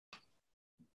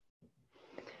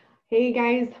Hey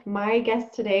guys, my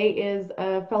guest today is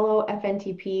a fellow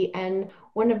FNTP and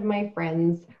one of my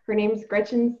friends. Her name's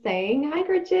Gretchen Tseng. Hi,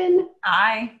 Gretchen.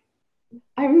 Hi.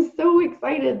 I'm so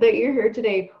excited that you're here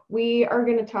today. We are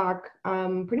going to talk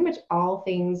pretty much all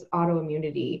things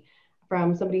autoimmunity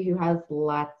from somebody who has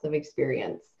lots of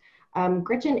experience.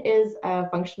 Gretchen is a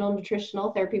functional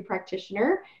nutritional therapy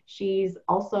practitioner. She's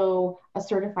also a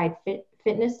certified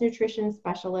fitness nutrition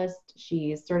specialist.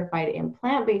 She's certified in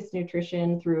plant-based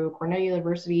nutrition through Cornell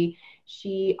University.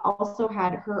 She also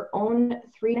had her own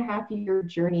 3.5 year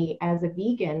journey as a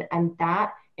vegan, and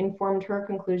that informed her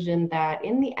conclusion that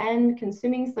in the end,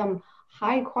 consuming some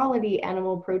high quality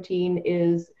animal protein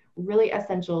is really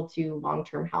essential to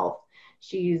long-term health.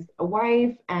 She's a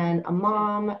wife and a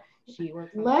mom.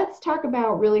 Let's talk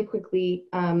about really quickly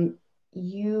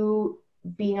you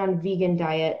being on vegan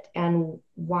diet and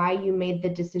why you made the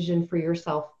decision for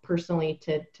yourself personally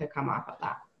to come off of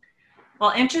that.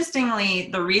 Well, interestingly,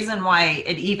 the reason why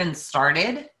it even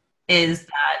started is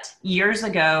that years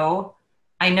ago,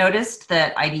 I noticed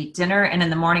that I'd eat dinner and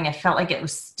in the morning I felt like it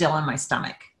was still in my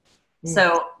stomach.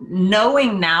 So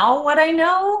knowing now what I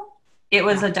know, it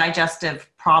was a digestive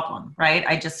problem, right?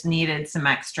 I just needed some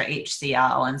extra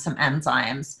HCl and some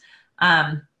enzymes.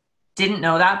 Didn't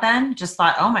know that then, just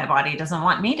thought, oh, my body doesn't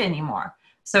want meat anymore.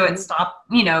 So it stopped,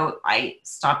 I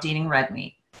stopped eating red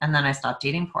meat, and then I stopped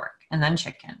eating pork, and then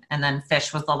chicken, and then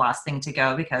fish was the last thing to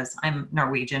go because I'm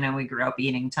Norwegian and we grew up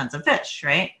eating tons of fish,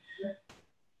 right?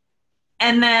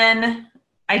 And then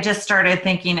I just started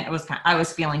thinking I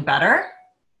was feeling better.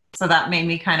 So that made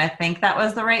me kind of think that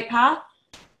was the right path.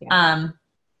 And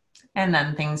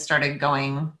then things started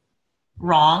going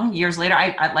wrong years later.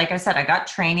 Like I said, I got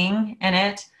training in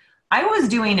it. I was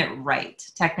doing it right,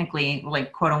 technically,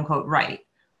 like quote unquote, right.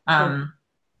 I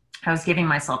was giving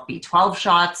myself B12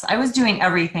 shots. I was doing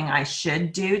everything I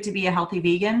should do to be a healthy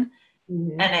vegan.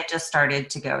 And it just started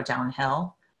to go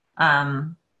downhill.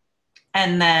 And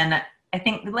then I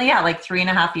think, like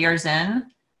 3.5 years in,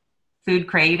 food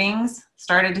cravings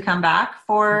started to come back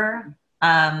for,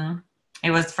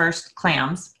 it was first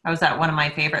clams. I was at one of my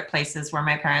favorite places where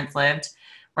my parents lived,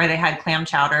 where they had clam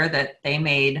chowder that they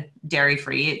made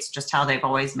dairy-free. It's just how they've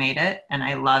always made it, and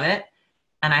I love it.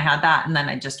 And I had that, and then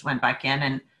I just went back in.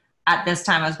 And at this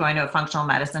time, I was going to a functional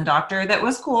medicine doctor that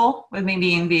was cool with me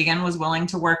being vegan, was willing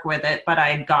to work with it, but I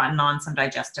had gotten on some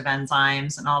digestive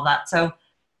enzymes and all that. So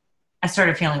I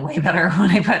started feeling way better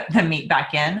when I put the meat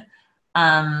back in.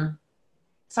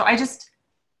 So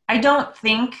I don't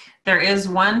think there is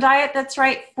one diet that's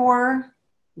right for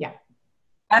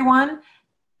everyone.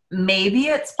 Maybe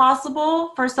it's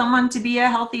possible for someone to be a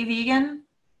healthy vegan.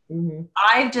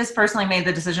 I've just personally made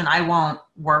the decision I won't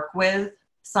work with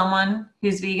someone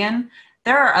who's vegan.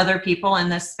 There are other people in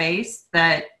this space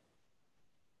that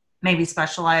maybe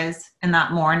specialize in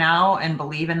that more now and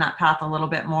believe in that path a little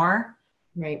bit more.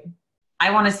 Right.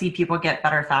 I want to see people get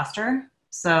better faster.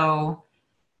 So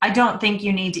I don't think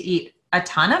you need to eat a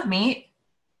ton of meat,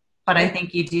 but I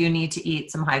think you do need to eat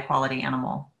some high quality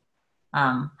animal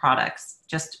products.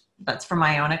 Just that's from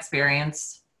my own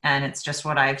experience, and it's just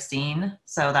what I've seen.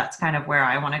 So that's kind of where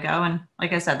I want to go. And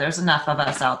like I said, there's enough of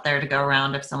us out there to go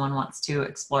around if someone wants to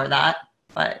explore that,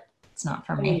 but it's not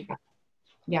for me.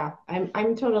 Yeah,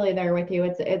 I'm totally there with you.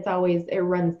 It's always, it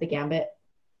runs the gambit,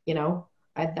 one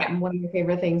of my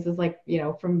favorite things is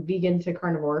from vegan to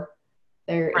carnivore.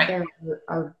 There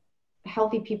are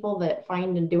healthy people that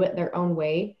find and do it their own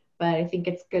way. But I think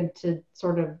it's good to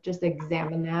sort of just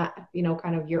examine that,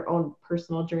 kind of your own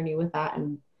personal journey with that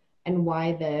and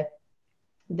why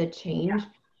the change.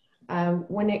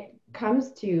 When it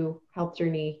comes to health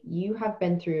journey, you have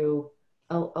been through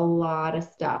a lot of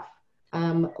stuff.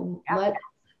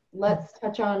 Let's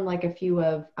touch on like a few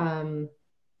of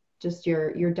just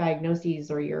your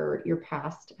diagnoses or your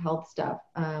past health stuff.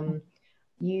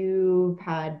 You've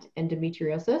had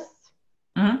endometriosis.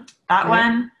 That right?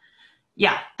 One.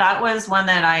 Yeah, that was one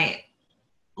that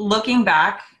looking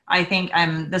back, I think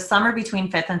the summer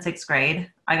between 5th and 6th grade,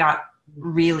 I got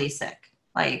really sick.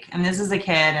 And this is a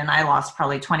kid and I lost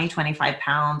probably 25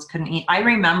 pounds, couldn't eat. I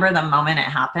remember the moment it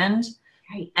happened.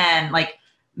 Right. And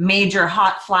major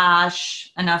hot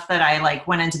flash, enough that I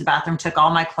went into the bathroom, took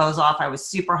all my clothes off. I was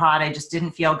super hot. I just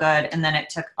didn't feel good. And then it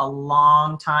took a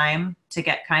long time to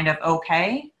get kind of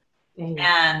okay.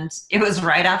 And it was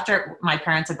right after my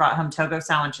parents had brought home Togo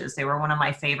sandwiches. They were one of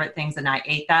my favorite things. And I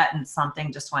ate that and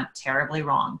something just went terribly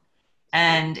wrong.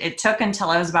 And it took until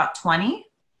I was about 20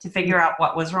 to figure out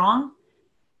what was wrong.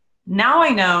 Now I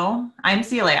know I'm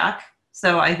celiac.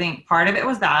 So I think part of it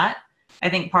was that. I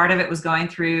think part of it was going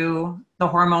through the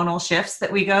hormonal shifts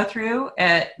that we go through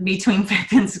between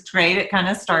 5th and 6th grade. It kind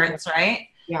of starts, right?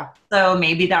 Yeah. So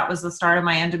maybe that was the start of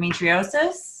my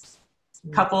endometriosis,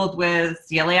 coupled with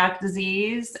celiac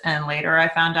disease. And later I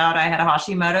found out I had a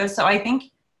Hashimoto. So I think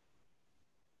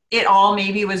it all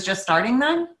maybe was just starting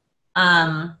then.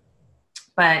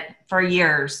 But for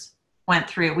years went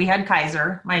through, we had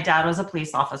Kaiser. My dad was a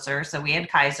police officer. So we had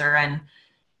Kaiser, and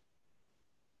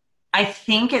I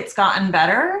think it's gotten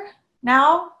better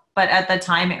now, but at the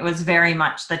time it was very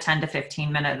much the 10 to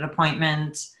 15 minute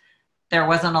appointment. There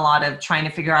wasn't a lot of trying to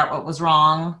figure out what was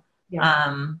wrong.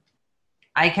 Yeah.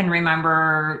 I can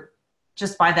remember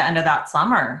just by the end of that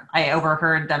summer, I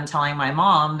overheard them telling my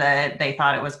mom that they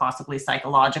thought it was possibly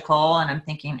psychological. And I'm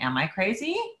thinking, am I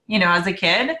crazy? You know, as a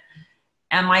kid,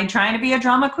 am I trying to be a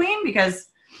drama queen? Because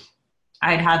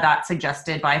I'd had that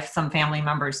suggested by some family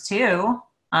members too.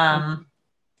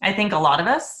 I think a lot of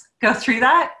us go through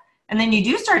that. And then you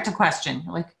do start to question,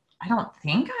 like, I don't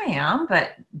think I am,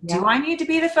 but do I need to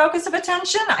be the focus of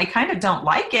attention? I kind of don't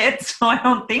like it, so I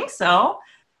don't think so.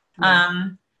 Yeah.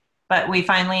 But we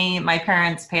finally, my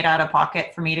parents paid out of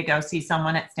pocket for me to go see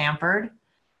someone at Stanford.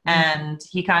 And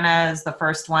he kind of is the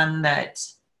first one that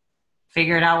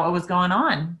figured out what was going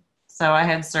on. So I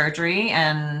had surgery,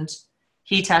 and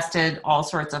he tested all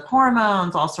sorts of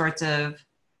hormones, all sorts of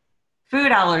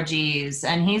food allergies.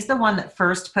 And he's the one that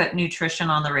first put nutrition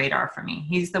on the radar for me.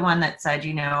 He's the one that said,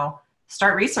 you know,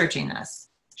 start researching this.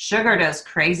 Sugar does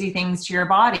crazy things to your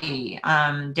body.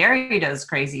 Dairy does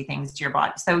crazy things to your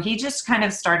body. So he just kind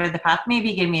of started the path,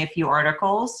 maybe gave me a few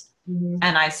articles,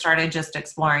 and I started just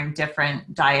exploring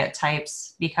different diet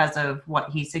types because of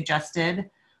what he suggested.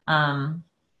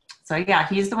 So yeah,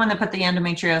 he's the one that put the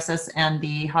endometriosis and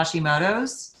the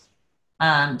Hashimoto's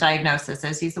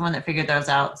diagnosis. He's the one that figured those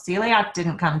out. Celiac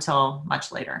didn't come till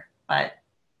much later, but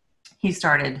he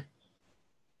started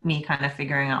me kind of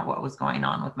figuring out what was going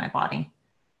on with my body.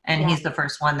 And he's the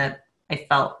first one that I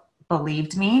felt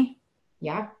believed me.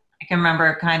 Yeah. I can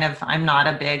remember I'm not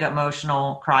a big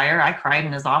emotional crier. I cried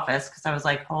in his office because I was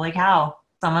like, holy cow,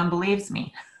 someone believes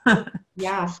me.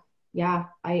 Yeah. Yeah.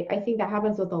 I think that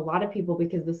happens with a lot of people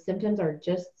because the symptoms are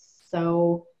just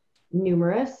so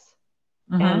numerous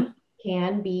and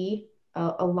can be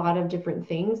a lot of different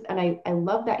things. And I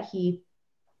love that he,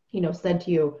 you know, said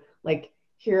to you, like,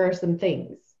 here are some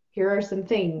things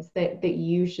that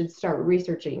you should start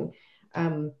researching.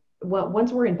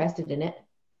 Once we're invested in it,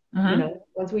 you know,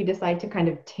 once we decide to kind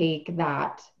of take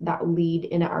that lead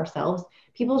in it ourselves,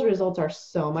 people's results are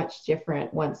so much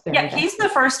different once they're invested. He's the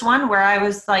first one where I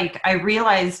was like, I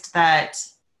realized that,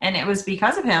 and it was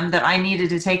because of him that I needed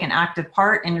to take an active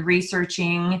part in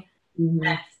researching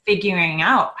and figuring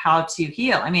out how to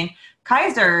heal. I mean,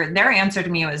 Kaiser, their answer to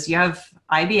me was, you have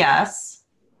IBS,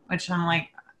 which I'm like,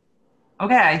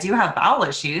 okay, I do have bowel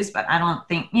issues, but I don't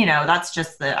think, you know, that's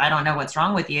just I don't know what's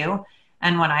wrong with you.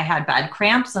 And when I had bad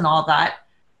cramps and all that,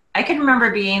 I can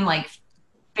remember being like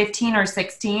 15 or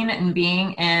 16 and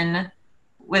being in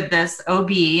with this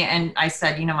OB. And I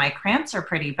said, you know, my cramps are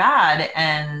pretty bad.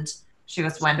 And she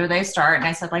goes, when do they start? And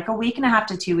I said, like a week and a half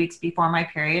to 2 weeks before my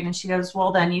period. And she goes,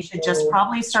 well, then you should just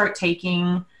probably start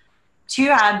taking 2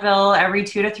 Advil every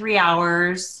 2 to 3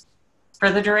 hours for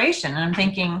the duration. And I'm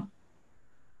thinking,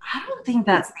 I don't think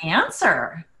that's the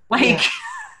answer. Like,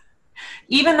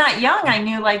 even that young, I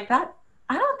knew like that.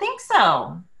 I don't think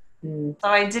so. So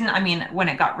I didn't, I mean, when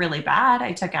it got really bad,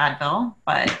 I took Advil,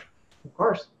 but of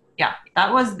course, yeah,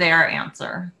 that was their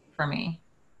answer for me.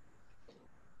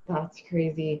 That's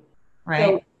crazy.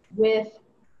 Right. So with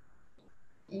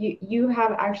you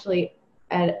have actually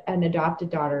an adopted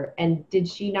daughter, and did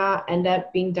she not end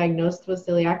up being diagnosed with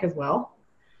celiac as well?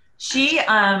 She,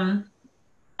 I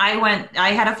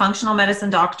had a functional medicine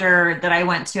doctor that I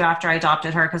went to after I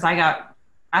adopted her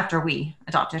after we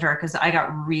adopted her, because I got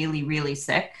really, really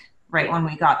sick right when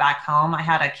we got back home. I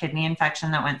had a kidney infection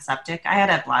that went septic. I had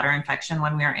a bladder infection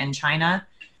when we were in China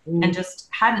and just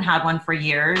hadn't had one for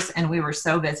years. And we were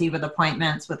so busy with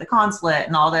appointments with the consulate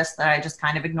and all this that I just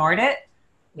kind of ignored it.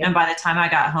 Yep. And by the time I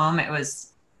got home, it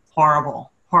was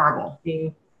horrible.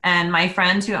 And my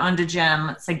friend who owned a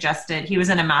gym suggested, he was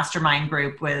in a mastermind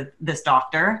group with this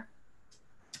doctor,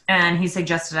 and he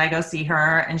suggested I go see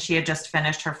her, and she had just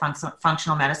finished her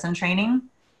functional medicine training.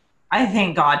 I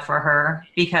thank God for her,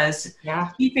 because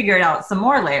he figured out some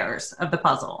more layers of the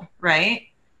puzzle, right?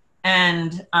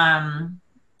 And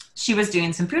she was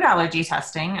doing some food allergy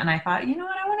testing, and I thought, you know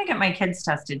what, I want to get my kids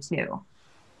tested too.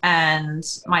 And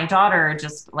my daughter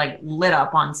just like lit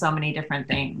up on so many different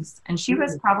things. And she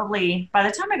was probably, by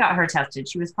the time I got her tested,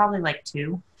 she was probably like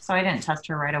 2. So I didn't test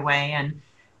her right away. And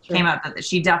came out that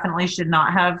she definitely should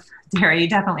not have dairy,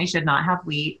 definitely should not have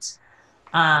wheat.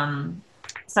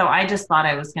 So I just thought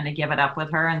I was going to give it up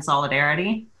with her in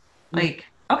solidarity. Like,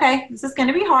 okay, this is going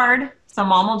to be hard. So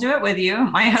mom will do it with you.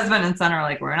 My husband and son are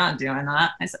like, we're not doing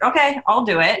that. I said, okay, I'll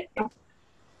do it.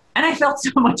 And I felt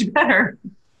so much better.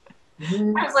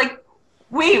 I was like,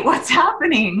 wait, what's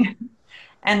happening?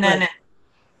 And then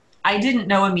I didn't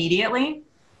know immediately,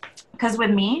 because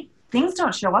with me, things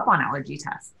don't show up on allergy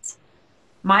tests.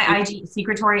 My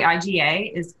secretory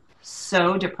IgA is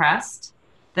so depressed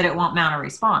that it won't mount a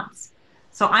response.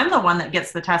 So I'm the one that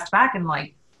gets the test back and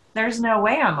like, there's no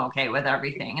way I'm okay with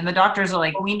everything. And the doctors are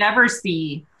like,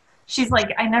 she's like,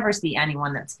 I never see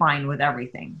anyone that's fine with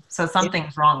everything. So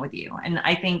something's wrong with you. And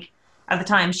I think at the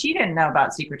time she didn't know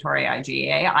about secretory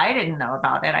IgA. I didn't know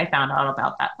about it. I found out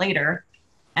about that later.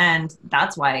 And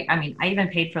that's why, I mean, I even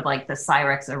paid for like the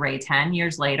Cyrex Array 10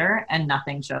 years later and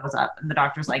nothing shows up. And the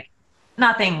doctor's like,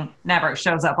 nothing never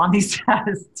shows up on these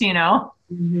tests, you know?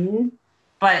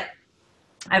 But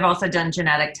I've also done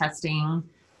genetic testing.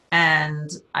 And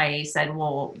I said,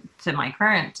 well, to my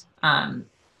current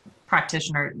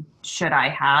practitioner, should I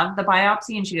have the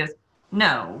biopsy? And she goes,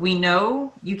 no, we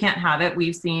know you can't have it.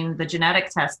 We've seen the genetic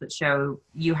tests that show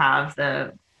you have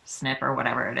the SNP or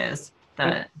whatever it is,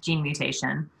 the gene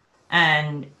mutation.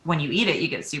 And when you eat it, you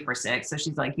get super sick. So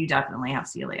she's like, you definitely have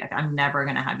celiac. I'm never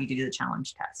going to have you do the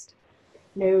challenge test.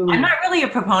 No. I'm not really a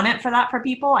proponent for that for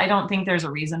people. I don't think there's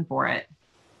a reason for it.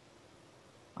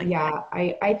 Yeah,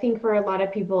 I think for a lot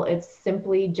of people, it's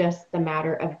simply just the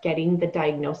matter of getting the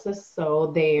diagnosis. So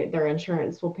their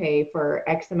insurance will pay for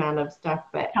X amount of stuff.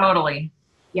 But totally.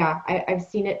 Yeah, I've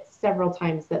seen it several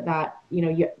times that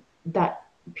that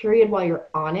period while you're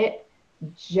on it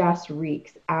just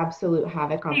wreaks absolute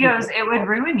havoc on people. She goes, it would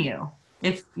ruin you.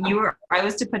 If I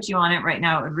was to put you on it right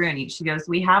now, it would ruin you. She goes,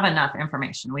 we have enough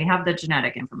information. We have the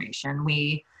genetic information.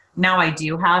 Now I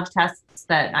do have tests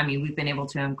that, I mean, we've been able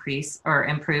to increase or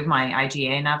improve my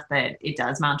IgA enough that it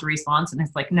does mount a response. And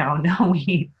it's like, no,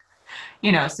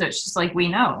 so it's just like, we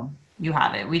know you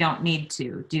have it. We don't need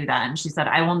to do that. And she said,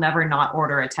 I will never not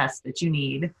order a test that you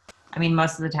need. I mean,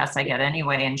 most of the tests I get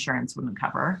anyway, insurance wouldn't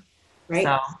cover. Right.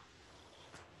 So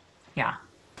yeah,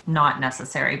 not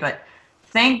necessary, but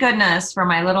thank goodness for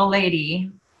my little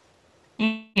lady,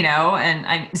 and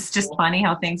it's just funny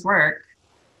how things work.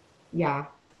 Yeah.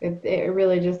 It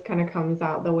really just kind of comes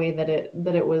out the way that it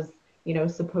was,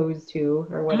 supposed to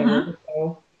or whatever.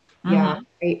 So yeah,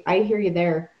 I hear you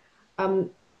there.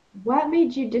 What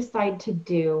made you decide to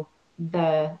do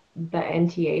the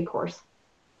NTA course?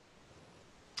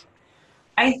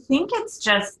 I think it's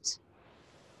just,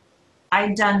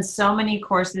 I've done so many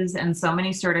courses and so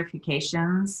many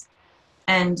certifications,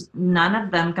 and none of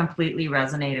them completely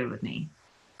resonated with me.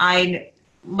 I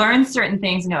learn certain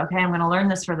things and go, okay, I'm going to learn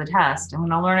this for the test. I'm going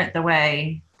to learn it the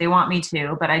way they want me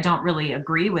to, but I don't really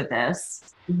agree with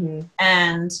this.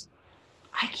 And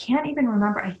I can't even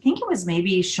remember. I think it was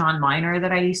maybe Sean Miner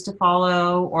that I used to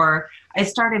follow, or I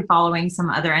started following some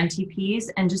other NTPs,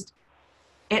 and just,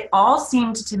 it all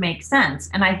seemed to make sense.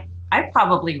 And I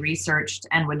probably researched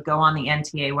and would go on the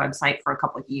NTA website for a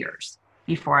couple of years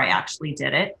before I actually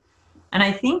did it. And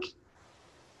I think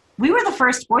we were the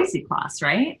first Boise class,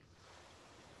 right?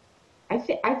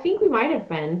 I think we might have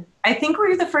been. I think we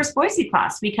were the first Boise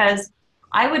class, because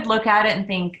I would look at it and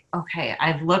think, okay,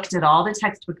 I've looked at all the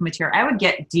textbook material. I would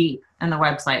get deep in the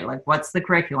website, like, what's the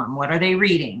curriculum? What are they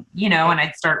reading? And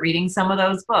I'd start reading some of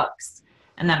those books.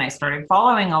 And then I started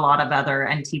following a lot of other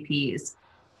NTPs.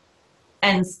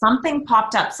 And something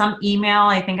popped up, some email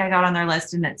I think I got on their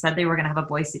list, and it said they were going to have a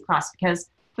Boise class, because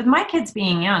with my kids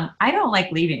being young, I don't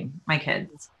like leaving my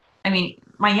kids. I mean,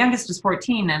 my youngest was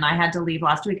 14 and I had to leave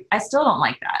last week. I still don't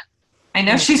like that. I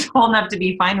know she's old enough to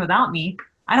be fine without me.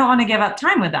 I don't want to give up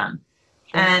time with them.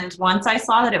 Sure. And once I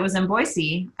saw that it was in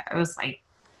Boise, I was like,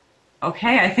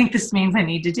 okay, I think this means I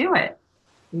need to do it.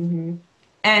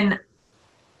 And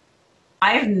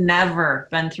I've never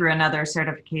been through another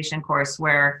certification course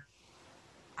where,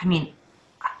 I mean,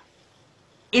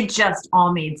 it just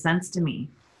all made sense to me.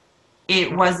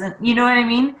 It wasn't, you know what I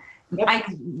mean? Yep. I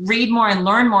could read more and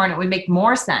learn more, and it would make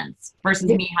more sense versus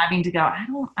me having to go, I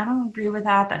don't agree with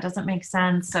that. That doesn't make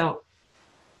sense. So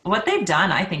what they've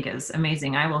done, I think, is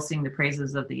amazing. I will sing the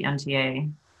praises of the NTA.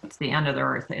 It's the end of the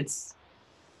earth.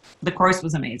 The course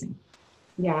was amazing.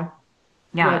 Yeah.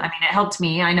 Yeah. I mean, it helped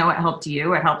me. I know it helped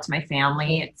you. It helped my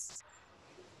family.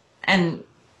 And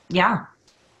yeah,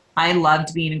 I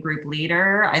loved being a group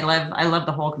leader. I love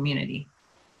the whole community.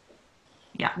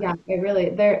 Yeah. Yeah, it really,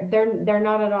 they're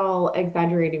not at all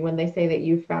exaggerating when they say that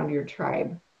you found your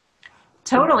tribe.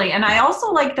 Totally. And I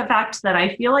also like the fact that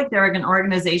I feel like they're an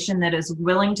organization that is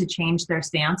willing to change their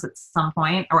stance at some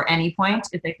point or any point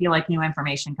if they feel like new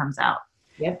information comes out.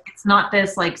 Yep. It's not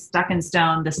this like stuck in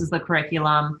stone, this is the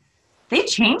curriculum. They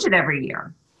change it every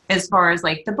year as far as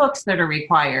like the books that are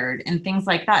required and things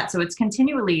like that. So it's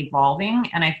continually evolving.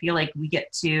 And I feel like we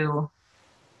get to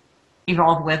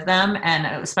evolve with them,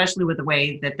 and especially with the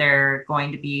way that they're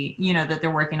going to be, you know, that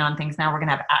they're working on things now, we're going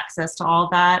to have access to all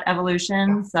that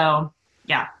evolution. So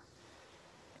yeah,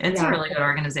 it's a really good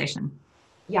organization.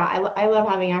 Yeah, I love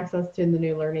having access to the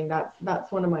new learning.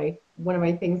 That's one of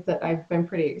my things that I've been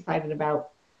pretty excited about.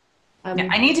 Yeah,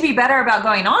 I need to be better about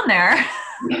going on there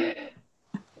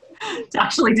to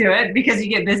actually do it, because you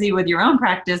get busy with your own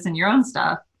practice and your own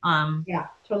stuff. Yeah,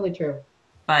 totally true.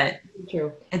 But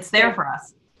true. It's there for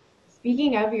us.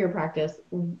 Speaking of your practice,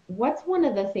 what's one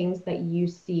of the things that you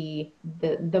see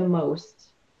the most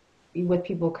with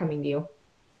people coming to you?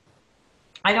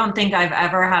 I don't think I've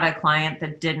ever had a client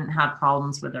that didn't have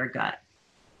problems with their gut.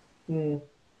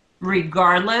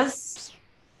 Regardless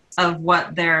of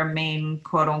what their main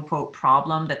quote unquote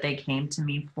problem that they came to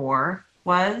me for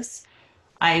was.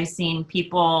 I've seen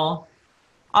people,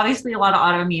 obviously a lot of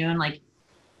autoimmune, like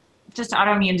just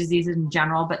autoimmune diseases in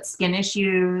general, but skin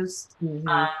issues,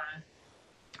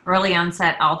 early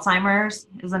onset Alzheimer's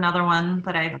is another one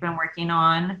that I've been working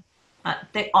on.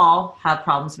 They all have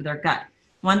problems with their gut.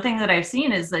 One thing that I've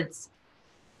seen is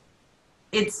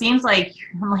it seems like,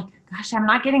 I'm like, gosh, I'm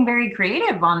not getting very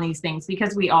creative on these things,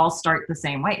 because we all start the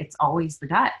same way. It's always the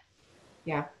gut.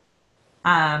 Yeah.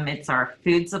 It's our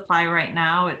food supply right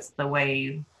now. It's the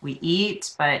way we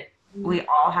eat, but we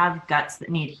all have guts that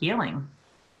need healing.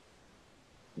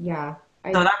 Yeah.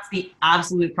 So that's the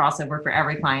absolute crossover for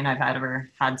every client I've ever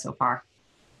had so far.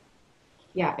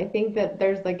 Yeah, I think that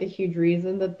there's like a huge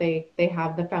reason that they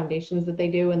have the foundations that they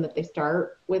do, and that they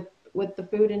start with the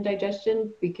food and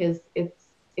digestion, because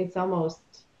it's almost,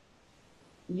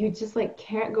 you just like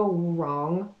can't go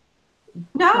wrong.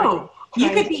 No, you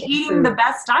could be eating the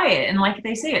best diet, and like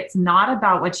they say, it's not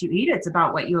about what you eat, it's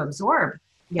about what you absorb.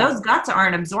 Yeah. Those guts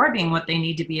aren't absorbing what they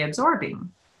need to be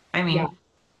absorbing. I mean,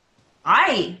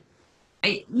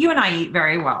 you and I eat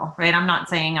very well, right? I'm not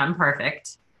saying I'm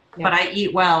perfect, but I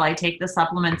eat well. I take the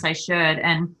supplements I should.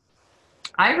 And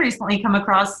I've recently come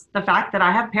across the fact that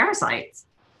I have parasites,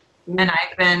 and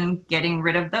I've been getting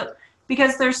rid of those,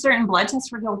 because there's certain blood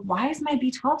tests where I go, why is my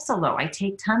B12 so low? I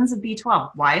take tons of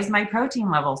B12. Why is my protein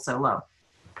level so low?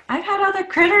 I've had other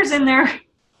critters in there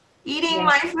eating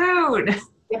my food.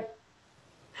 Yep.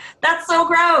 That's so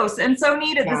gross and so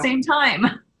neat at the same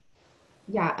time.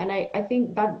 Yeah, and I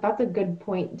think that's a good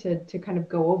point to kind of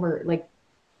go over. Like,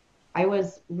 I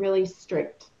was really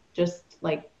strict, just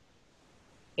like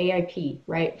AIP,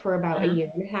 right, for about a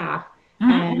year and a half.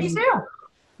 And me too.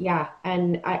 Yeah,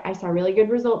 and I saw really good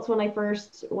results when I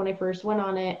first went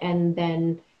on it, and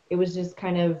then it was just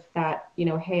kind of that, you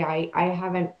know, hey, I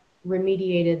haven't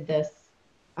remediated this,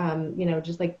 you know,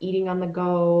 just like eating on the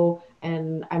go,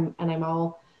 and I'm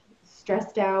all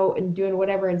stressed out and doing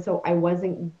whatever, and so I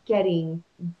wasn't getting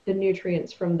the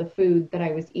nutrients from the food that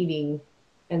I was eating,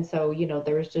 and so, you know,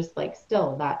 there was just like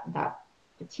still that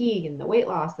fatigue and the weight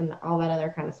loss and all that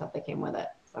other kind of stuff that came with it.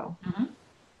 So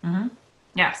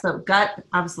yeah, so gut,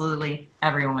 absolutely,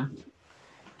 everyone.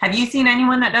 Have you seen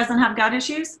anyone that doesn't have gut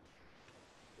issues?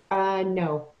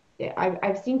 No,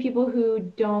 I've seen people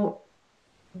who don't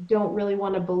really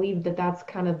want to believe that that's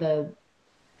kind of the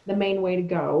main way to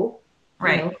go.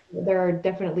 Right. You know, there are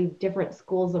definitely different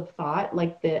schools of thought.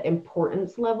 Like, the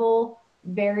importance level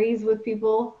varies with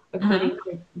people according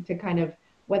to kind of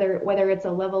whether it's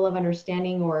a level of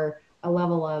understanding or a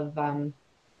level of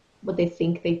what they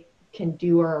think they can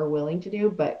do or are willing to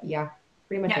do. But yeah,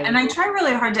 pretty much. Yeah, and I try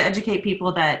really hard to educate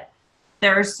people that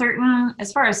there are certain,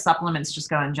 as far as supplements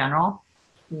just go in general,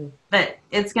 that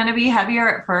it's going to be heavier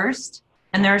at first.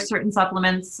 And there are certain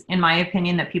supplements, in my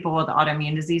opinion, that people with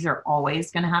autoimmune disease are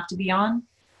always going to have to be on.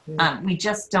 We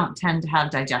just don't tend to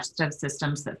have digestive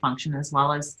systems that function as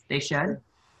well as they should.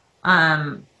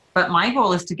 But my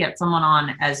goal is to get someone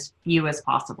on as few as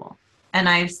possible. And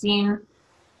I've seen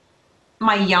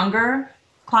my younger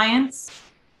clients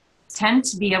tend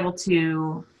to be able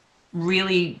to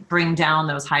really bring down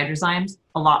those hydrozymes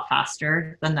a lot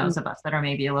faster than those of us that are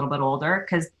maybe a little bit older,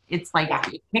 because it's like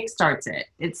it kickstarts it.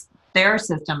 It's their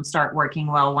systems start working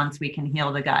well once we can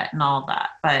heal the gut and all of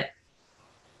that. But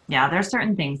yeah, there's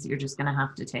certain things that you're just going to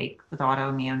have to take with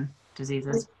autoimmune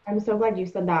diseases. I'm so glad you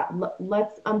said that.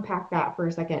 Let's unpack that for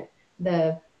a second.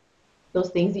 Those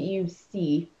things that you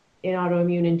see in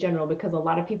autoimmune in general, because a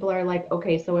lot of people are like,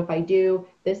 okay, so if I do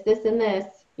this, and this,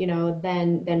 you know,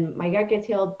 then my gut gets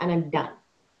healed and I'm done.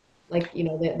 Like,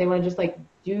 they want to just like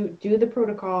do the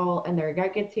protocol and their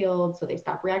gut gets healed. So they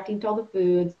stop reacting to all the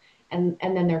foods and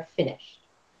then they're finished.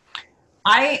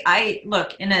 I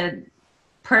look, in a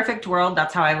perfect world,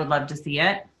 that's how I would love to see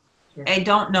it. Sure. I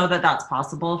don't know that that's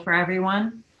possible for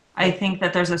everyone. I think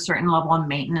that there's a certain level of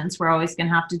maintenance we're always going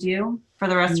to have to do for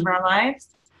the rest of our lives.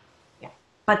 Yeah.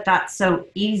 But that's so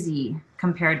easy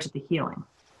compared to the healing,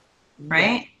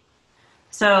 right? Yeah.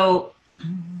 So,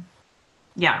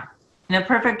 yeah, in a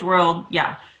perfect world,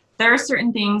 yeah, there are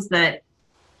certain things that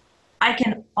I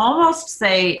can almost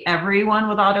say everyone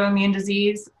with autoimmune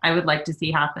disease, I would like to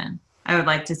see happen. I would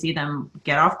like to see them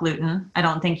get off gluten. I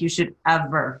don't think you should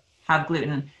ever have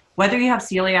gluten. Whether you have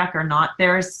celiac or not,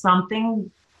 there is something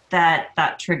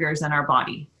that triggers in our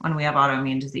body when we have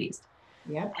autoimmune disease.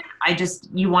 Yeah.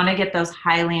 You want to get those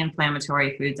highly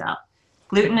inflammatory foods out.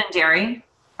 Gluten and dairy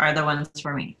are the ones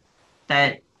for me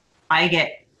that I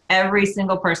get every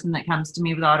single person that comes to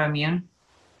me with autoimmune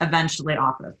eventually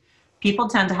off of. People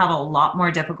tend to have a lot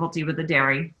more difficulty with the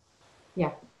dairy.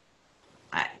 Yeah.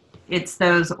 It's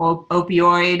those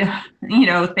opioid,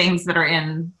 things that are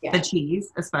in the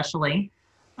cheese, especially.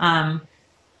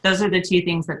 Those are the two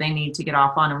things that they need to get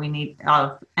off on, and we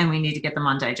need to get them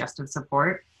on digestive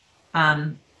support.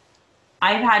 I've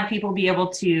had people be able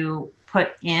to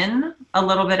put in a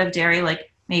little bit of dairy,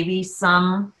 like maybe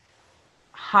some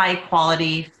high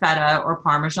quality feta or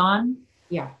Parmesan,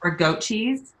 or goat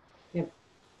cheese. Yep.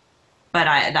 But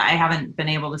I haven't been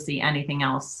able to see anything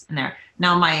else in there.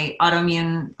 Now, my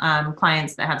autoimmune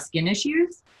clients that have skin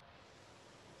issues,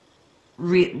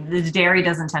 the dairy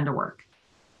doesn't tend to work.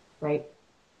 Right.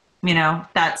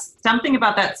 That's something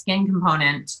about that skin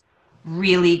component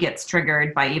really gets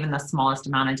triggered by even the smallest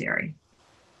amount of dairy.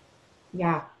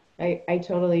 Yeah, I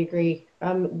totally agree.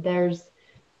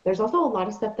 There's also a lot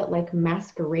of stuff that like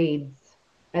masquerades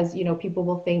as, people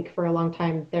will think for a long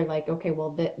time. They're like, okay,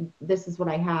 well, this is what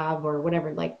I have or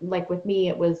whatever. Like with me,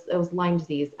 it was Lyme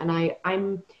disease, and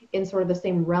I'm in sort of the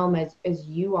same realm as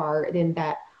you are, in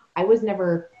that I was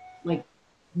never like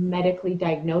medically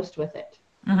diagnosed with it.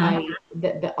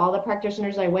 All the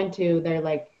practitioners I went to, they're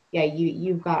like, yeah,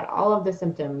 you've got all of the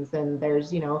symptoms, and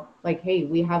there's, like, hey,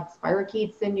 we have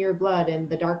spirochetes in your blood and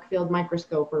the dark field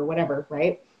microscope or whatever,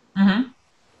 right?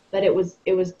 But it was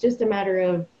just a matter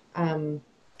of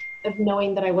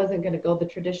knowing that I wasn't going to go the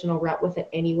traditional route with it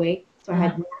anyway. So I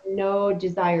had no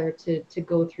desire to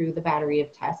go through the battery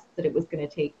of tests that it was going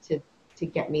to take to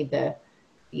get me the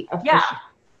official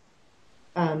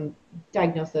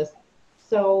diagnosis.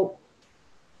 So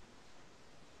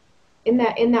in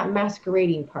that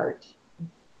masquerading part,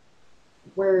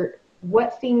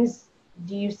 what things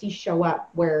do you see show up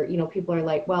where, people are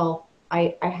like, well,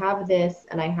 I have this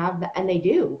and I have that, and they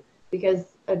do, because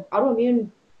autoimmune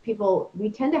people, we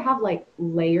tend to have like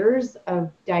layers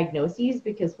of diagnoses,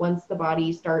 because once the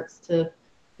body starts to,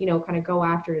 kind of go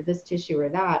after this tissue or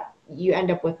that, you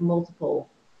end up with multiple.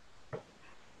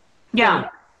 Yeah.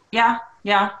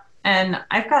 And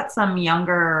I've got some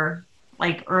younger,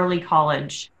 like early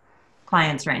college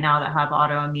clients right now that have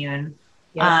autoimmune.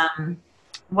 Yes.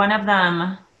 One of them,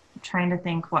 I'm trying to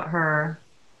think what her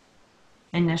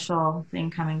initial thing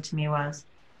coming to me was.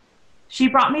 She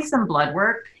brought me some blood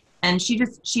work, and she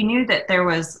knew that there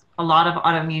was a lot of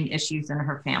autoimmune issues in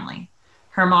her family.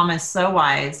 Her mom is so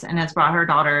wise and has brought her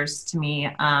daughters to me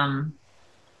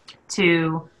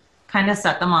to kind of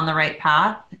set them on the right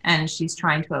path, and she's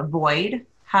trying to avoid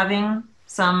having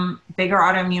some bigger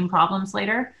autoimmune problems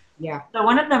later. Yeah. So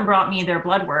one of them brought me their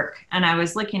blood work, and I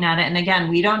was looking at it, and again,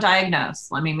 we don't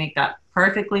diagnose. Let me make that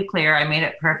perfectly clear. I made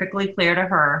it perfectly clear to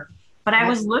her, but I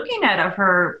was looking at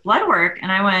her blood work,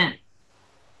 and I went,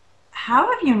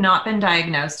 how have you not been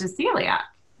diagnosed as celiac?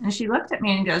 And she looked at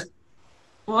me and goes,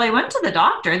 well, I went to the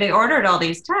doctor. They ordered all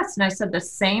these tests. And I said, the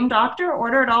same doctor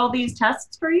ordered all these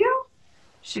tests for you?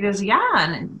 She goes, yeah.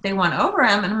 And they went over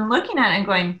them, and I'm looking at it and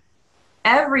going,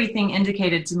 everything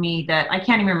indicated to me that, I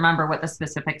can't even remember what the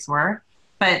specifics were,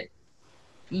 but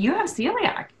you have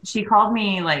celiac. She called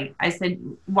me, I said,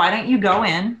 why don't you go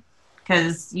in?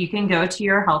 Because you can go to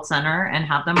your health center and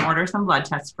have them order some blood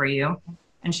tests for you.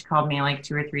 And she called me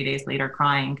 2 or 3 days later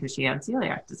crying because she had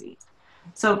celiac disease.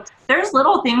 So there's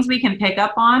little things we can pick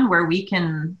up on where we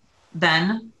can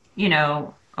then,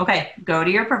 okay, go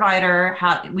to your provider.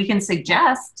 We can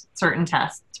suggest certain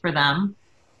tests for them.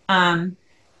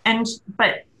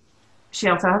 But she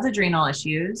also has adrenal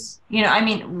issues.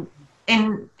 In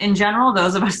general,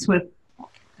 those of us with,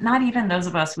 not even those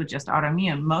of us with just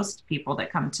autoimmune, most people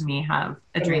that come to me have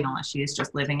adrenal issues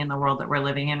just living in the world that we're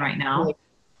living in right now.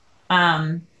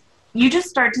 You just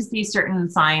start to see certain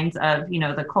signs of,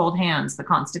 the cold hands, the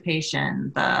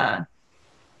constipation, the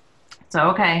So,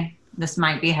 okay, this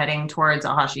might be heading towards a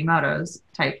Hashimoto's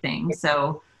type thing.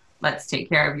 So let's take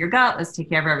care of your gut. Let's take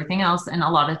care of everything else. And a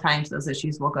lot of times those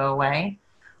issues will go away.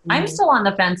 I'm Mm-hmm. still on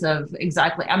the fence of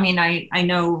exactly. I mean, I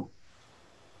know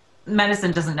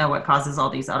medicine doesn't know what causes all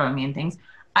these autoimmune things.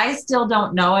 I still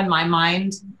don't know in my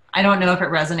mind. I don't know if it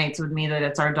resonates with me that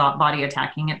it's our body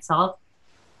attacking itself.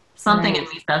 Something in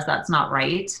Right. me says that's not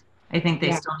right. I think they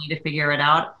Yeah. still need to figure it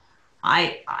out.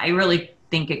 I really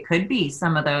think it could be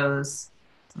some of those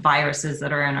viruses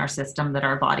that are in our system that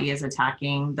our body is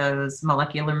attacking, those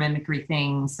molecular mimicry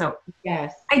things. So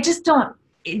Yes. I just don't,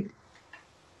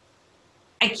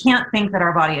 I can't think that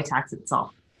our body attacks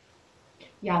itself.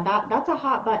 Yeah, that's a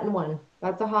hot button one.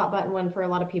 That's a hot button one for a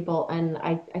lot of people. And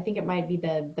I think it might be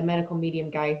the medical medium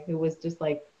guy who was just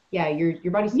like, yeah,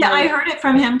 your body's Yeah, I smarter. heard it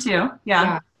from him too. Yeah.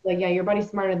 Yeah. Like, yeah, your body's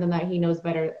smarter than that. He knows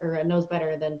better or knows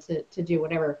better than to do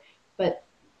whatever. But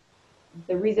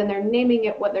the reason they're naming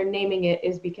it what they're naming it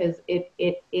is because it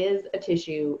is a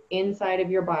tissue inside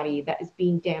of your body that is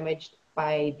being damaged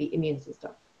by the immune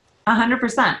system.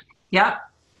 100%. Yep.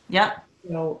 Yep. You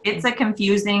know, It's a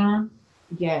confusing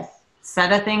yes.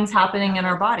 set of things happening in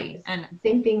our body. And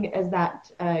Same thing as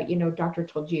that, doctor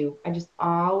told you. I just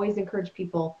always encourage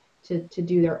people to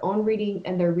do their own reading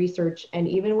and their research. And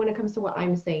even when it comes to what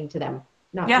I'm saying to them,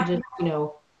 not yeah, to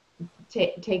just,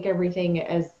 take everything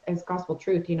as gospel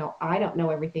truth. I don't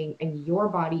know everything, and your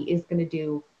body is going to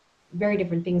do very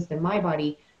different things than my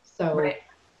body. So, right.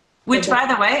 Which, by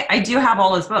the way, I do have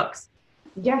all his books.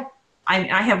 yeah.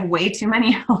 I have way too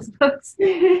many of those books.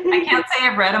 I can't say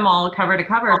I've read them all cover to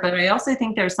cover, but I also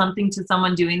think there's something to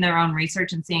someone doing their own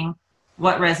research and seeing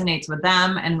what resonates with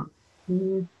them. And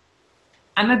Mhm.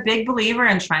 I'm a big believer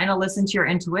in trying to listen to your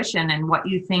intuition and what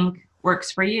you think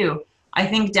works for you. I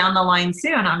think down the line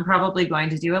soon, I'm probably going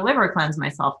to do a liver cleanse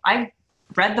myself. I've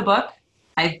read the book.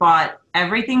 I've bought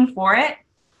everything for it,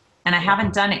 and I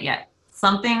haven't done it yet.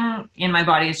 Something in my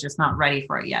body is just not ready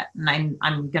for it yet. And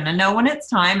I'm going to know when it's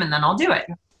time, and then I'll do it.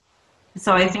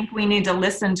 So I think we need to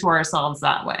listen to ourselves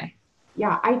that way.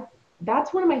 Yeah,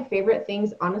 that's one of my favorite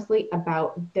things, honestly,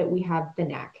 about that we have the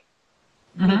knack.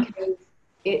 Mm-hmm. Because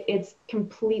it's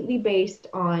completely based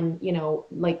on,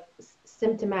 like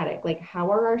symptomatic, like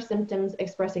how are our symptoms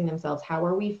expressing themselves? How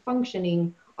are we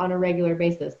functioning on a regular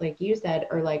basis? Like you said,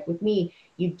 or like with me,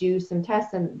 you do some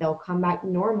tests and they'll come back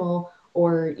normal,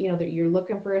 or, that you're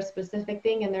looking for a specific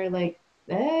thing and they're like,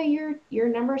 your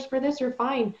numbers for this are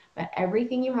fine, but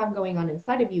everything you have going on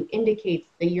inside of you indicates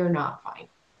that you're not fine.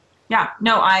 Yeah,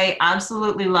 no, I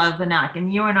absolutely love the knack.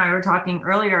 And you and I were talking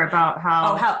earlier about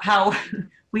how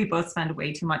we both spend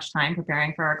way too much time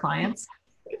preparing for our clients.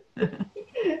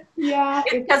 Yeah.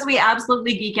 It's because we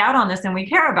absolutely geek out on this and we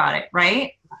care about it,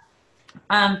 right?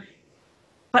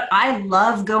 But I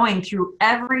love going through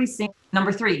every single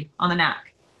number 3 on the knack.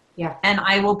 Yeah. And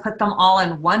I will put them all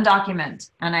in one document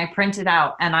and I print it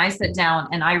out and I sit down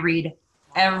and I read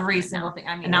every single thing.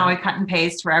 I mean, now I cut and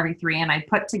paste for every 3 and I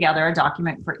put together a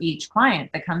document for each client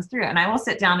that comes through, and I will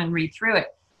sit down and read through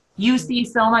it. You see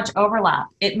so much overlap.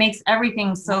 It makes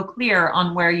everything so clear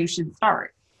on where you should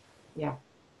start. Yeah.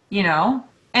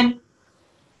 And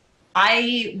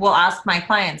I will ask my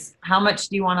clients, how much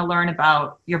do you want to learn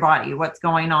about your body? What's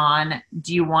going on?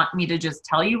 Do you want me to just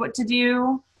tell you what to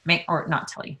do? Make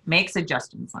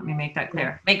suggestions. Let me make that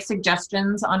clear. Make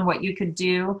suggestions on what you could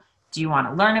do. Do you want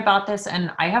to learn about this?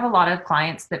 And I have a lot of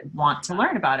clients that want to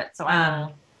learn about it.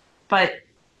 So, but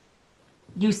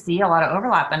you see a lot of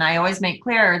overlap, and I always make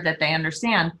clear that they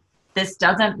understand this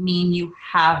doesn't mean you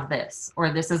have this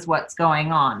or this is what's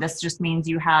going on. This just means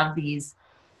you have these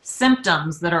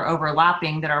symptoms that are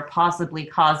overlapping that are possibly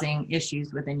causing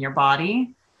issues within your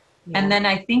body. Yeah. And then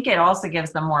I think it also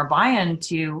gives them more buy-in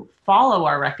to follow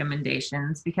our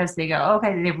recommendations, because they go,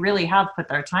 okay, they really have put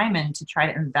their time in to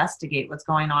try to investigate what's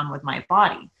going on with my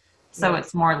body. So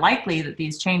it's more likely that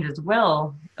these changes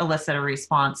will elicit a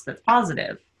response that's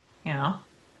positive,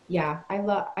 Yeah, I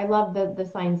love the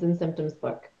signs and symptoms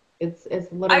book. It's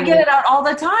literally, I get it out all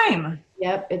the time.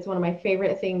 Yep, it's one of my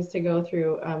favorite things to go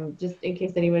through. Just in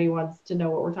case anybody wants to know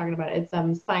what we're talking about, it's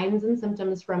signs and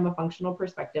symptoms from a functional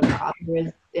perspective. The author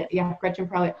is Gretchen,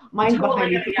 probably mine's totally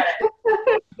behind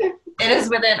you. It is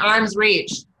within arm's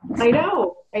reach. I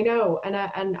know,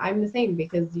 and I'm the same,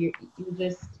 because you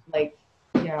just like,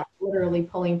 literally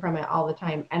pulling from it all the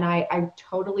time, and I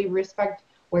totally respect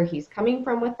where he's coming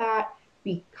from with that,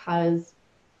 because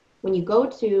when you go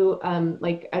to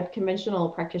like a conventional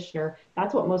practitioner,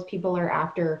 that's what most people are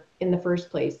after in the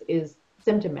first place, is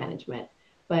symptom management.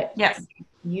 But yes,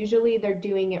 usually they're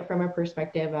doing it from a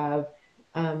perspective of,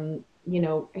 hey,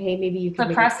 maybe you can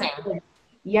suppressing.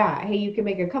 yeah, hey, you can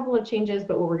make a couple of changes,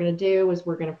 but what we're going to do is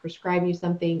we're going to prescribe you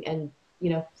something. And,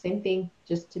 same thing,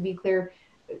 just to be clear,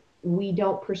 we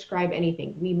don't prescribe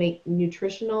anything. We make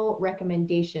nutritional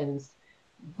recommendations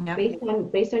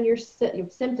Yep. based on your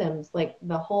symptoms, like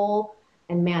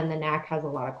and man, the NAC has a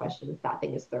lot of questions. That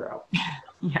thing is thorough.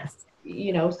 Yes.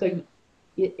 So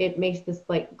it makes this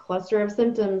like cluster of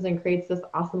symptoms and creates this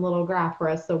awesome little graph for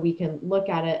us so we can look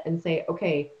at it and say,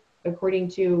 okay, according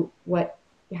to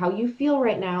how you feel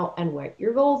right now and what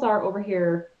your goals are over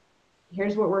here,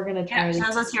 here's what we're going to try. It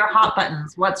tells us your hot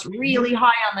buttons, what's really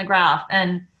high on the graph.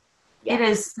 And it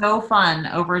is so fun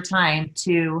over time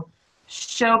to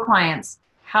show clients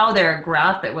how their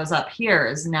graph that was up here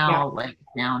is now like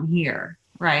down here,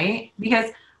 right?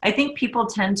 Because I think people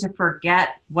tend to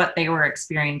forget what they were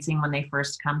experiencing when they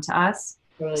first come to us.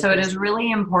 So it is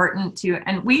really important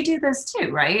and we do this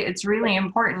too, right? It's really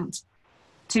important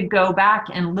to go back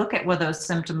and look at what those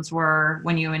symptoms were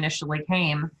when you initially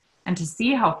came and to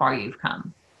see how far you've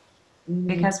come.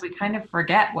 Because we kind of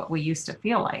forget what we used to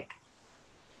feel like.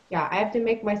 Yeah, I have to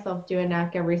make myself do a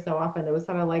NAC every so often. It was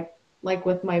kind of like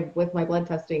with my blood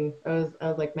testing. I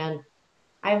was like, man,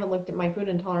 I haven't looked at my food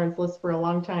intolerance list for a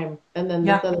long time. And then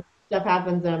this other stuff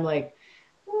happens and I'm like,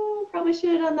 probably should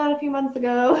have done that a few months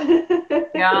ago.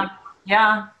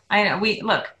 Yeah. I know.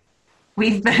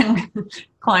 We've been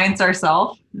clients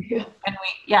ourselves. Yeah. And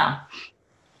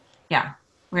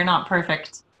we're not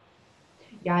perfect.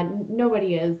 Yeah,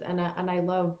 nobody is. And I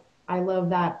love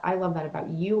that. I love that about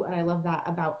you. And I love that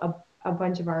about a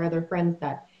bunch of our other friends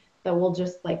that will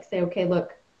just like say, okay,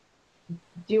 look,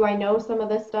 do I know some of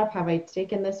this stuff? Have I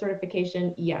taken this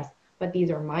certification? Yes. But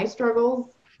these are my struggles,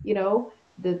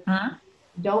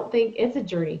 don't think it's a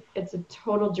journey. It's a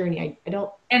total journey. I don't.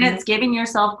 And it's giving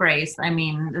yourself grace. I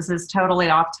mean, this is totally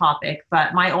off topic,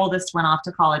 but my oldest went off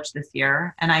to college this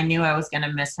year and I knew I was going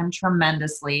to miss him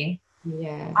tremendously.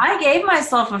 Yeah. I gave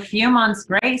myself a few months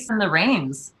grace in the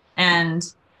reins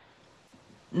and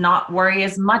not worry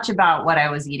as much about what I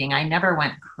was eating. I never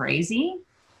went crazy,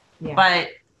 but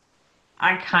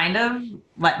I kind of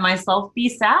let myself be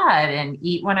sad and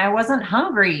eat when I wasn't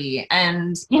hungry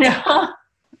and,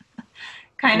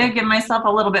 kind of give myself a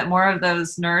little bit more of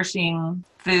those nourishing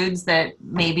foods that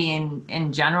maybe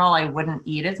in general I wouldn't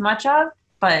eat as much of,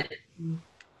 but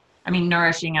I mean,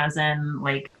 nourishing as in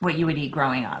like what you would eat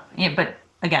growing up. Yeah, but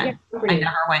again, I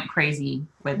never went crazy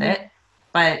with it,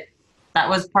 but that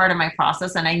was part of my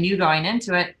process. And I knew going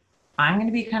into it, I'm going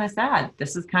to be kind of sad.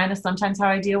 This is kind of sometimes how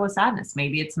I deal with sadness.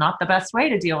 Maybe it's not the best way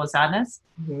to deal with sadness,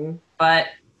 but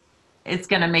it's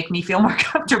going to make me feel more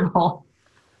comfortable.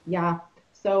 Yeah.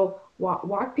 So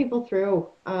walk people through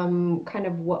kind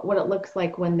of what it looks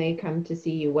like when they come to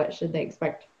see you. What should they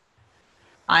expect?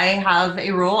 I have a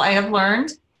rule I have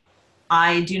learned.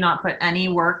 I do not put any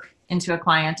work into a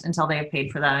client until they have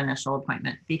paid for that initial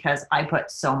appointment because I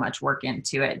put so much work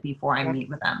into it before I meet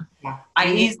with them. Yeah.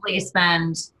 I easily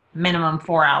spend minimum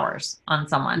 4 hours on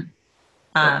someone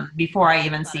before I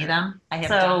even see them. I have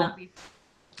done that before.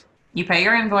 You pay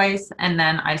your invoice and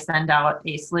then I send out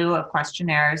a slew of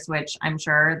questionnaires, which I'm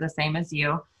sure the same as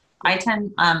you. I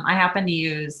happen to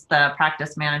use the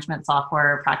practice management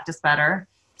software, Practice Better.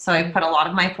 So I put a lot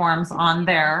of my forms on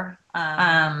there.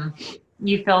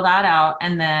 You fill that out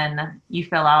and then you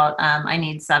fill out, I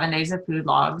need 7 days of food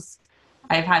logs.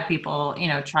 I've had people,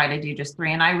 try to do just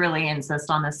 3 and I really insist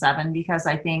on the 7 because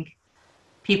I think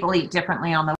people eat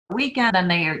differently on the weekend than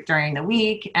they are during the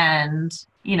week. And,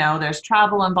 there's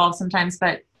travel involved sometimes,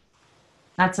 but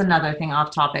that's another thing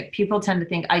off topic. People tend to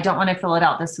think I don't want to fill it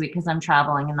out this week because I'm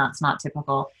traveling and that's not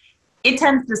typical. It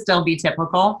tends to still be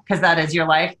typical because that is your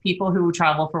life. People who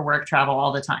travel for work travel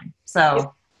all the time.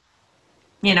 So,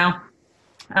 and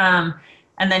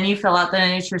then you fill out the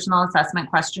nutritional assessment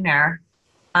questionnaire.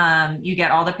 You get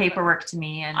all the paperwork to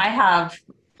me and I have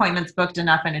appointments booked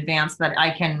enough in advance that I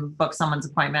can book someone's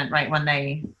appointment right when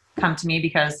they come to me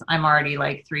because I'm already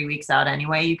like 3 weeks out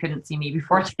anyway. You couldn't see me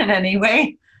before then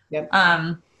anyway. Yep.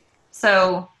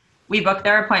 So we book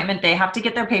their appointment. They have to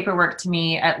get their paperwork to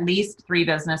me at least 3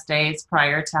 business days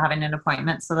prior to having an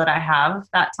appointment so that I have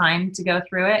that time to go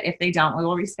through it. If they don't, we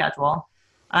will reschedule.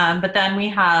 But then we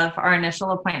have our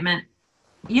initial appointment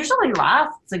usually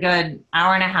lasts a good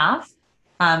hour and a half.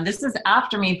 This is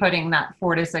after me putting that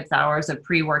 4 to 6 hours of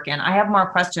pre-work in. I have more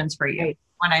questions for you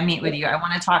when I meet with you. I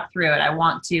want to talk through it.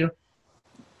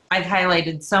 I've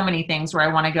highlighted so many things where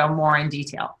I want to go more in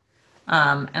detail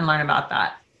and learn about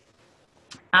that.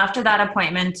 After that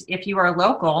appointment, if you are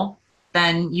local,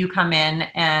 then you come in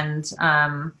and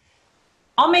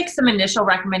I'll make some initial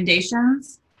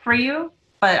recommendations for you,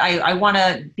 but I want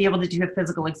to be able to do a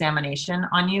physical examination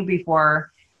on you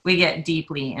before we get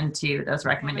deeply into those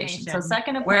recommendations. So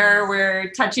second, where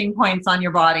we're touching points on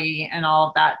your body and all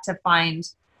of that to find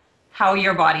how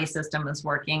your body system is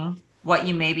working, what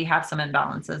you maybe have some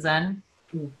imbalances in.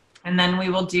 And then we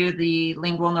will do the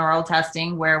lingual neural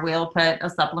testing where we'll put a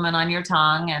supplement on your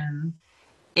tongue and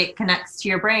it connects to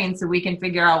your brain so we can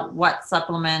figure out what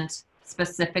supplement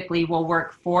specifically will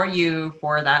work for you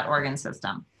for that organ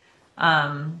system,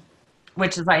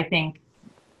 which is, I think,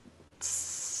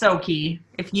 so key.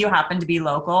 If you happen to be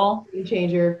local, Game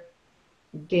changer.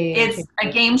 It's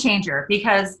a game changer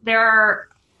because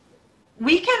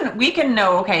we can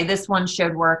know, okay, this one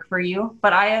should work for you.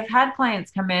 But I have had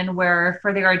clients come in where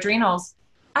for their adrenals,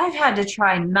 I've had to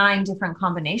try 9 different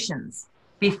combinations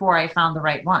before I found the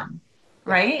right one,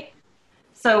 right?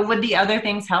 So would the other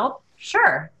things help?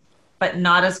 Sure, but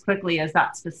not as quickly as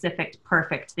that specific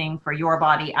perfect thing for your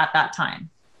body at that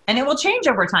time. And it will change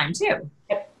over time too.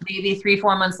 Maybe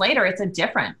 3-4 months later, it's a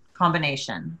different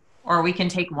combination, or we can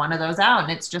take one of those out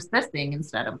and it's just this thing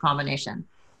instead of a combination.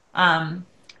 And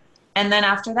then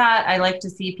after that, I like to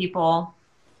see people,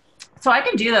 so I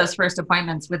can do those first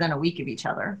appointments within a week of each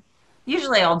other.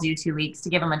 Usually I'll do 2 weeks to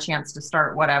give them a chance to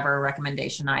start whatever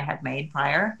recommendation I had made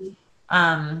prior.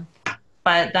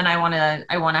 But then I want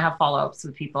to have follow-ups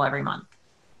with people every month.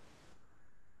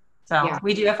 So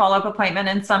we do a follow-up appointment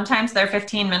and sometimes they're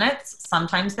 15 minutes,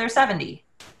 sometimes they're 70.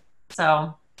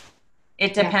 So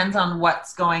it depends on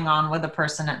what's going on with the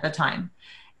person at the time.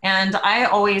 And I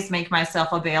always make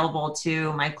myself available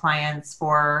to my clients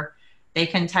they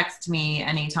can text me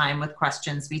anytime with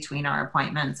questions between our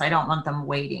appointments. I don't want them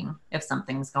waiting if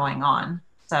something's going on.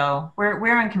 So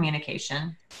we're in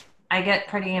communication. I get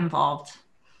pretty involved.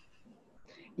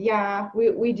 Yeah,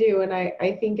 we do. And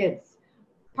I think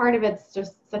part of it's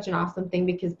just such an awesome thing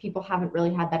because people haven't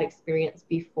really had that experience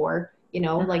before,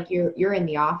 like you're in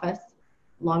the office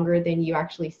longer than you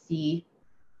actually see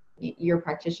your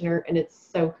practitioner, and it's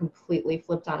so completely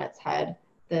flipped on its head.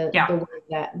 The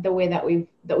way that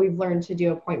we've learned to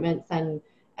do appointments, and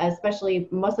especially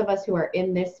most of us who are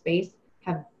in this space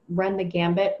have run the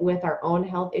gambit with our own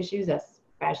health issues,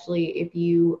 especially if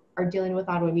you are dealing with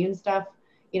autoimmune stuff.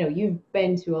 You've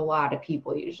been to a lot of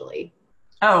people usually.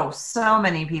 Oh, so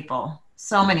many people.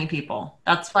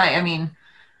 That's why,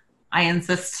 I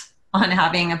insist on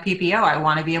having a PPO. I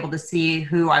want to be able to see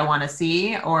who I want to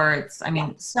see, or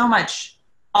so much,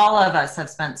 all of us have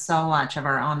spent so much of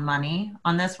our own money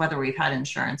on this, whether we've had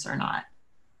insurance or not.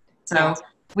 So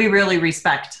we really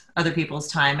respect other people's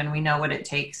time and we know what it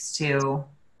takes to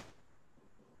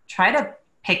try to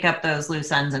pick up those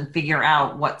loose ends and figure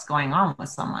out what's going on with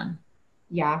someone.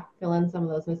 Yeah, fill in some of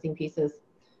those missing pieces.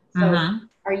 So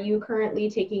are you currently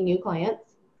taking new clients?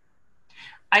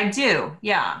 I do.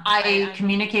 Yeah. I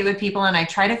communicate with people and I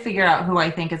try to figure out who I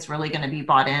think is really going to be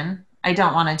bought in. I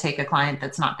don't want to take a client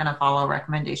that's not going to follow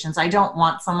recommendations. I don't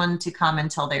want someone to come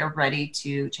until they are ready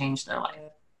to change their life.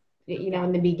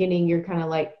 In the beginning, you're kind of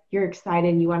like, you're excited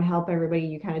and you want to help everybody.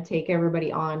 You kind of take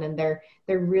everybody on, and there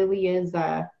really is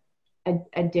a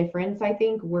difference. I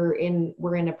think we're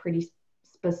in a pretty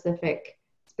specific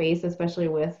space, especially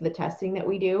with the testing that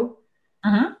we do.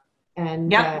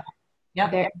 And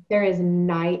there is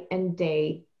night and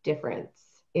day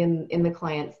difference in the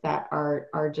clients that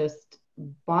are just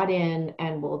bought in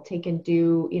and will take and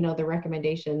do, the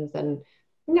recommendations, and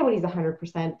nobody's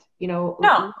 100%,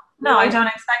 No, I don't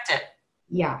expect it.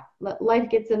 Yeah. Life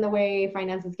gets in the way,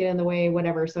 finances get in the way,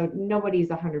 whatever. So nobody's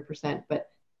 100%, but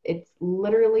it's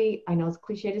literally, I know it's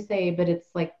cliche to say, but it's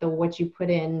like what you put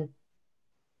in.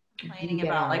 Complaining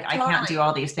about I can't do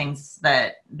all these things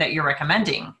that you're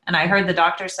recommending. And I heard the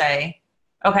doctor say,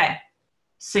 okay,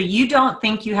 so you don't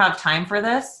think you have time for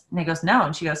this? And he goes, no.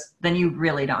 And she goes, then you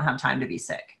really don't have time to be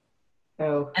sick.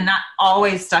 Oh. And that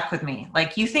always stuck with me.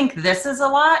 You think this is a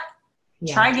lot?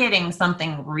 Yeah. Try getting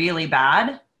something really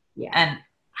bad and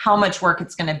how much work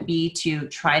it's going to be to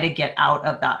try to get out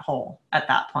of that hole at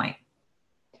that point.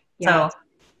 Yeah. So,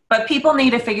 but people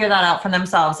need to figure that out for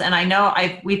themselves. And I know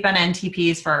we've been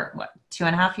NTPs for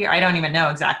 2.5 years? I don't even know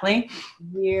exactly.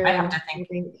 Year, I have to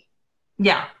think.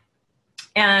 Yeah.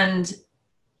 And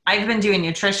I've been doing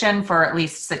nutrition for at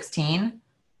least 16.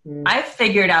 I've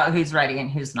figured out who's ready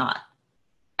and who's not.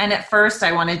 And at first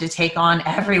I wanted to take on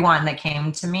everyone that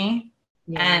came to me.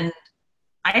 Yeah. And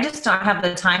I just don't have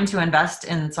the time to invest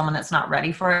in someone that's not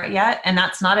ready for it yet. And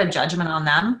that's not a judgment on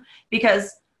them,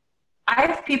 because I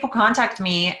have people contact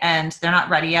me and they're not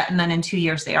ready yet. And then in 2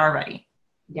 years they are ready.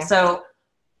 Yeah. So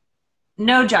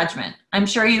no judgment. I'm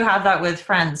sure you have that with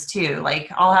friends too.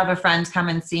 I'll have a friend come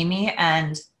and see me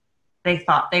and they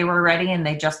thought they were ready and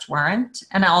they just weren't.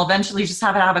 And I'll eventually just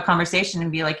have a conversation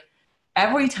and be like,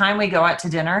 every time we go out to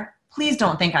dinner, please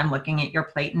don't think I'm looking at your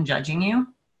plate and judging you.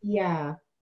 Yeah.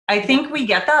 I think we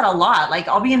get that a lot. Like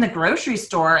I'll be in the grocery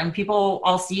store and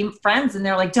I'll see friends and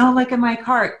they're like, don't look at my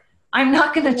cart. I'm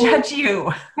not going to judge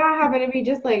you. That happened to me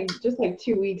just like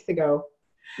 2 weeks ago,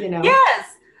 you know?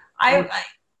 Yes.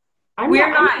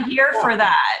 We're not here for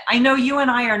that. I know you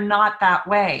and I are not that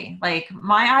way. Like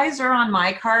my eyes are on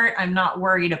my cart. I'm not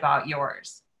worried about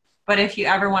yours. But if you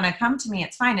ever want to come to me,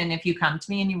 it's fine. And if you come to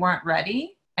me and you weren't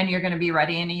ready and you're going to be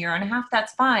ready in a year and a half,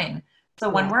 that's fine. So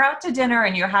when we're out to dinner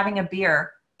and you're having a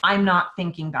beer, I'm not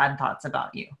thinking bad thoughts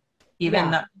about you.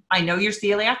 Even though I know you're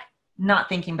celiac, not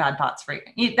thinking bad thoughts for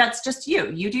you. That's just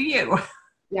you. You do you.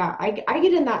 Yeah, I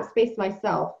get in that space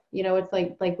myself. You know, it's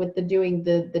like with doing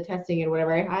the testing and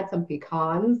whatever. I had some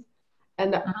pecans,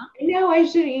 and I know I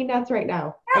shouldn't eat nuts right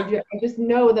now. I just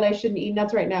know that I shouldn't eat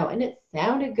nuts right now, and it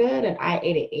sounded good, and I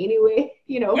ate it anyway.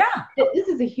 You know, this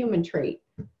is a human trait.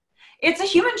 It's a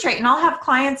human trait, and I'll have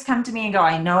clients come to me and go,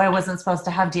 "I know I wasn't supposed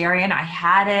to have dairy, and I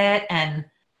had it, and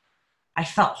I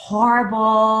felt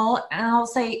horrible." And I'll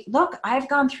say, "Look, I've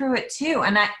gone through it too,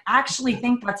 and I actually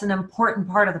think that's an important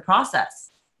part of the process."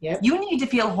 Yep. You need to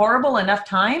feel horrible enough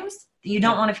times that you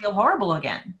don't want to feel horrible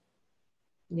again.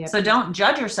 Yep. So don't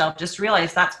judge yourself. Just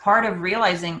realize that's part of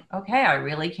realizing, okay, I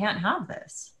really can't have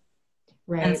this.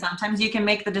 Right. And sometimes you can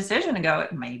make the decision and go,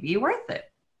 it may be worth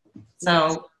it.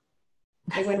 So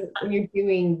like when you're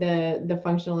doing the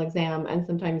functional exam, and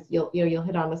sometimes you'll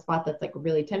hit on a spot that's like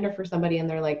really tender for somebody and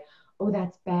they're like, oh,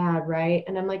 that's bad, right?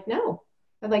 And I'm like, no.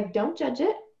 I'm like, don't judge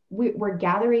it. We're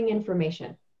gathering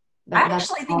information. I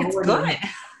actually think it's good.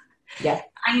 Yes.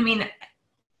 I mean,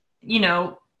 you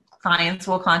know, clients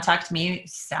will contact me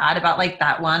sad about like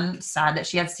that one, sad that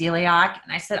she had celiac.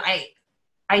 And I said,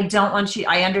 I don't want you,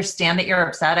 I understand that you're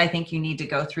upset. I think you need to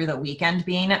go through the weekend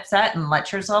being upset and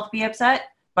let yourself be upset.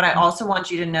 But I also want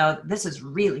you to know this is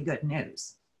really good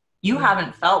news. You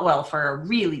haven't felt well for a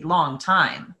really long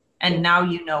time. And now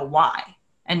you know why.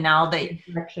 And now that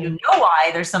you know why,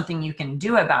 there's something you can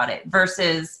do about it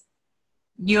versus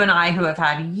you and I who have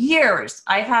had years.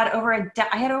 I had over a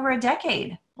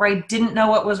decade where I didn't know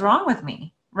what was wrong with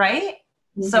me, right?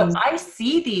 Mm-hmm. So I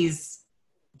see these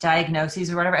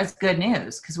diagnoses or whatever as good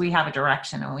news because we have a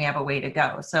direction and we have a way to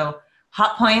go. So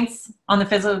hot points on the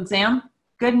physical exam,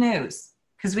 good news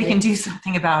because we can do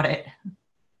something about it.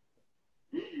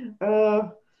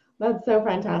 Oh, that's so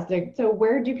fantastic. So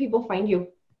where do people find you?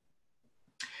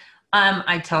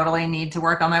 I totally need to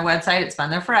work on my website. It's been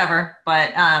there forever,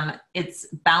 but it's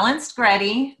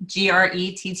balancedgretty,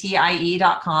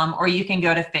 GRETTIE.com, or you can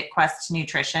go to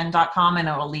fitquestnutrition.com and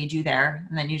it'll lead you there.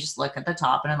 And then you just look at the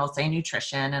top and it'll say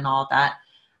nutrition and all of that.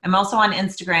 I'm also on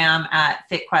Instagram at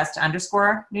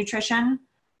fitquest_nutrition.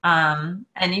 And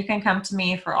you can come to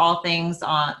me for all things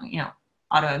on, you know,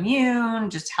 autoimmune,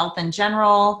 just health in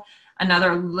general.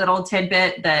 Another little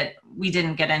tidbit that we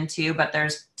didn't get into, but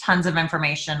there's tons of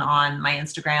information on my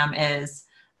Instagram is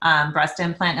breast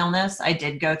implant illness. I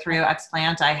did go through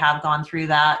explant. I have gone through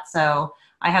that. So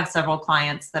I have several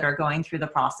clients that are going through the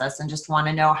process and just want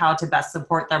to know how to best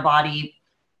support their body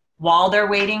while they're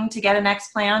waiting to get an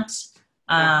explant.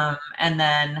 And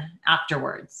then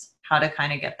afterwards, how to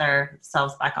kind of get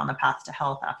themselves back on the path to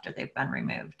health after they've been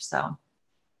removed. So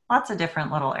lots of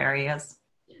different little areas.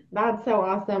 That's so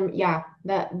awesome. Yeah,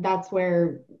 that's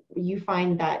where you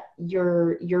find that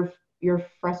you're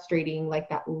frustrating, like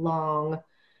that long,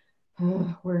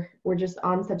 we're just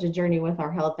on such a journey with our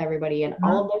health, everybody. And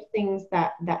all of those things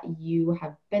that you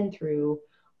have been through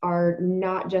are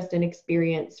not just an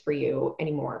experience for you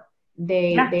anymore.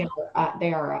 They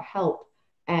are a help.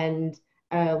 And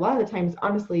a lot of the times,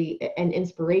 honestly, an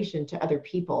inspiration to other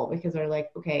people because they're like,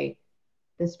 okay,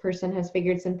 this person has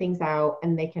figured some things out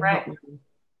and they can help me.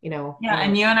 You know,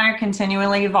 and you and I are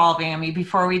continually evolving. I mean,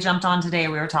 before we jumped on today,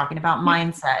 we were talking about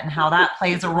mindset and how that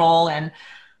plays a role. And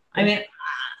I mean,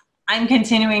 I'm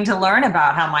continuing to learn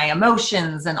about how my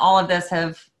emotions and all of this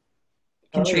have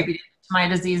contributed to my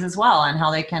disease as well, and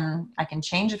how I can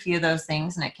change a few of those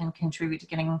things and it can contribute to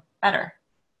getting better.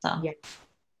 So,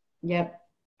 yep.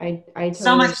 I totally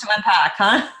so much to unpack,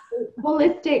 huh?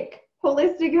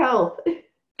 Holistic health.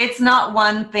 It's not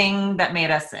one thing that made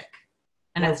us sick.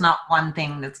 And it's not one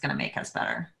thing that's going to make us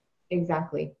better.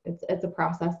 Exactly. It's a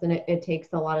process and it takes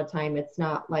a lot of time. It's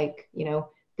not like, you know,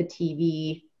 the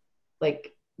TV,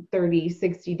 like 30,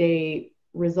 60 day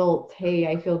results. Hey,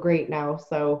 I feel great now.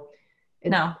 So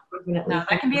no,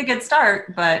 that can be a good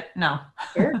start, but no.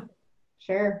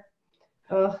 Sure.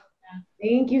 Ugh.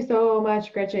 Thank you so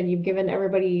much, Gretchen. You've given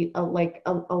everybody a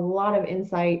lot of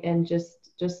insight and just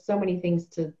so many things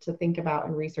to think about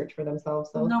and research for themselves.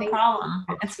 So No thank problem.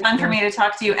 you It's for fun for sharing. me to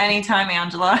talk to you anytime,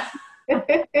 Angela.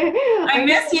 I I know.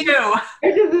 miss you.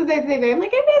 I just the same thing. I'm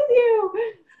like, I miss you.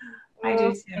 I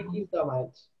do Thank too. you so much.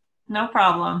 No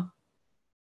problem.